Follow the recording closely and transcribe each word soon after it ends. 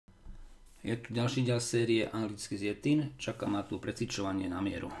Je tu ďalší diel série anglicky z Jetin. Čaká ma tu Precvičovanie na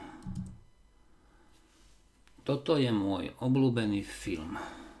mieru. Toto je môj obľúbený film.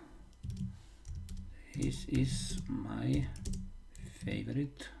 This is my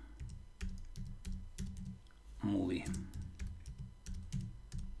favorite movie.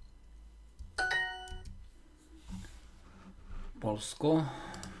 Polsko.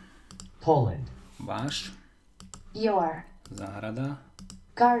 Poland. Váš. Your. Záhrada.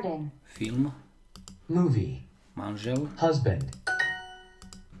 Garden. Film. Movie. Manžel. Husband.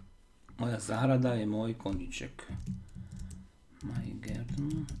 Moja záhrada je môj koníček. My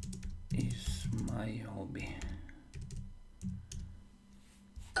garden is my hobby.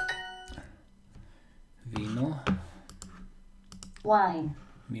 Víno. Wine.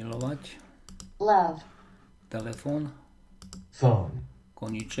 Milovať. Love. Telefón. Phone.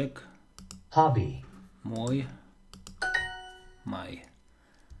 Koníček. Hobby. Môj. My.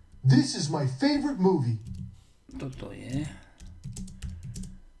 This is my favorite movie. Toto je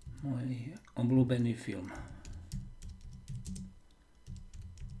môj obľúbený film.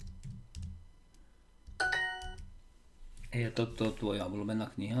 Je toto tvoja obľúbená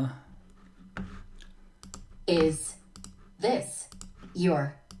kniha? Is this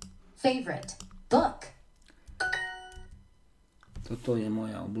your favorite book? Toto je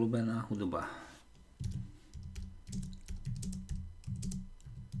moja obľúbená hudba.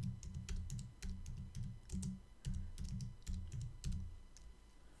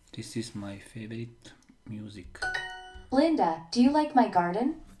 This is my favorite music. Linda, do you like my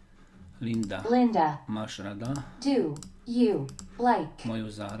garden? Linda, Linda, máš rada do you like moju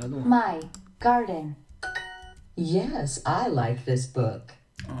záhradu? my garden? Yes, I like this book.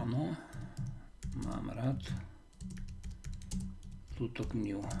 Áno, mám rád túto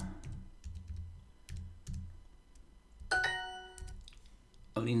knihu.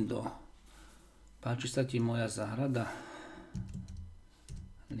 Lindo, páči sa ti moja záhrada?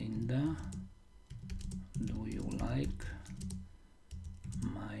 Linda, do you like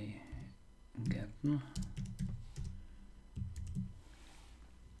my garden?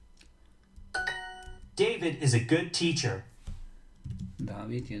 David is a good teacher.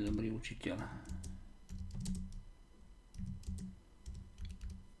 Dávid je dobrý učiteľ.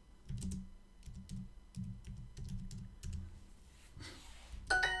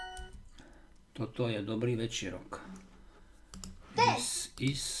 Toto je dobrý večerok. This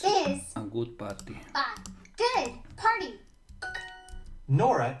is a good party. Good party.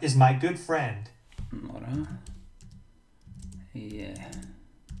 Nora is my good friend. Nora je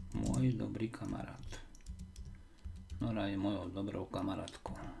môj dobrý kamarát. Nora je mojou dobrou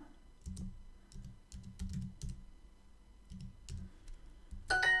kamarátkou.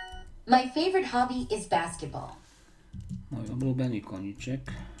 My favorite hobby is basketball. Môj obľúbený koníček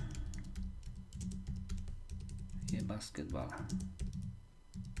je basketbal.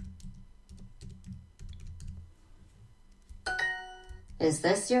 Is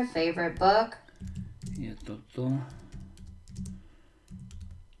this your favorite book? Je toto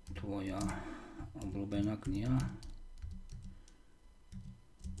tvoja obľúbená kniha?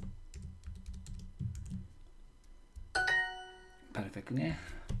 Perfektne.